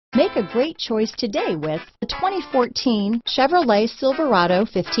Make a great choice today with the 2014 Chevrolet Silverado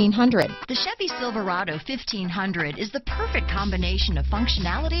 1500. The Chevy Silverado 1500 is the perfect combination of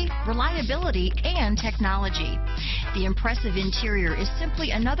functionality, reliability, and technology. The impressive interior is simply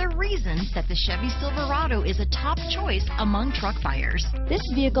another reason that the Chevy Silverado is a top choice among truck buyers. This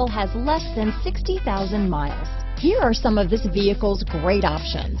vehicle has less than 60,000 miles. Here are some of this vehicle's great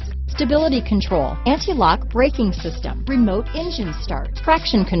options: stability control, anti-lock braking system, remote engine start,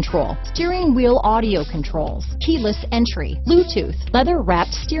 traction control, steering wheel audio controls, keyless entry, Bluetooth,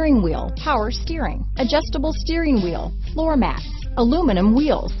 leather-wrapped steering wheel, power steering, adjustable steering wheel, floor mats, aluminum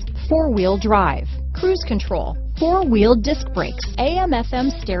wheels, four-wheel drive, cruise control, four-wheel disc brakes, AM/FM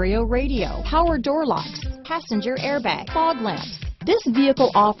stereo radio, power door locks, passenger airbag, fog lamps. This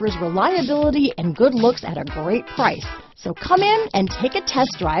vehicle offers reliability and good looks at a great price. So come in and take a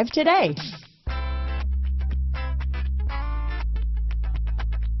test drive today.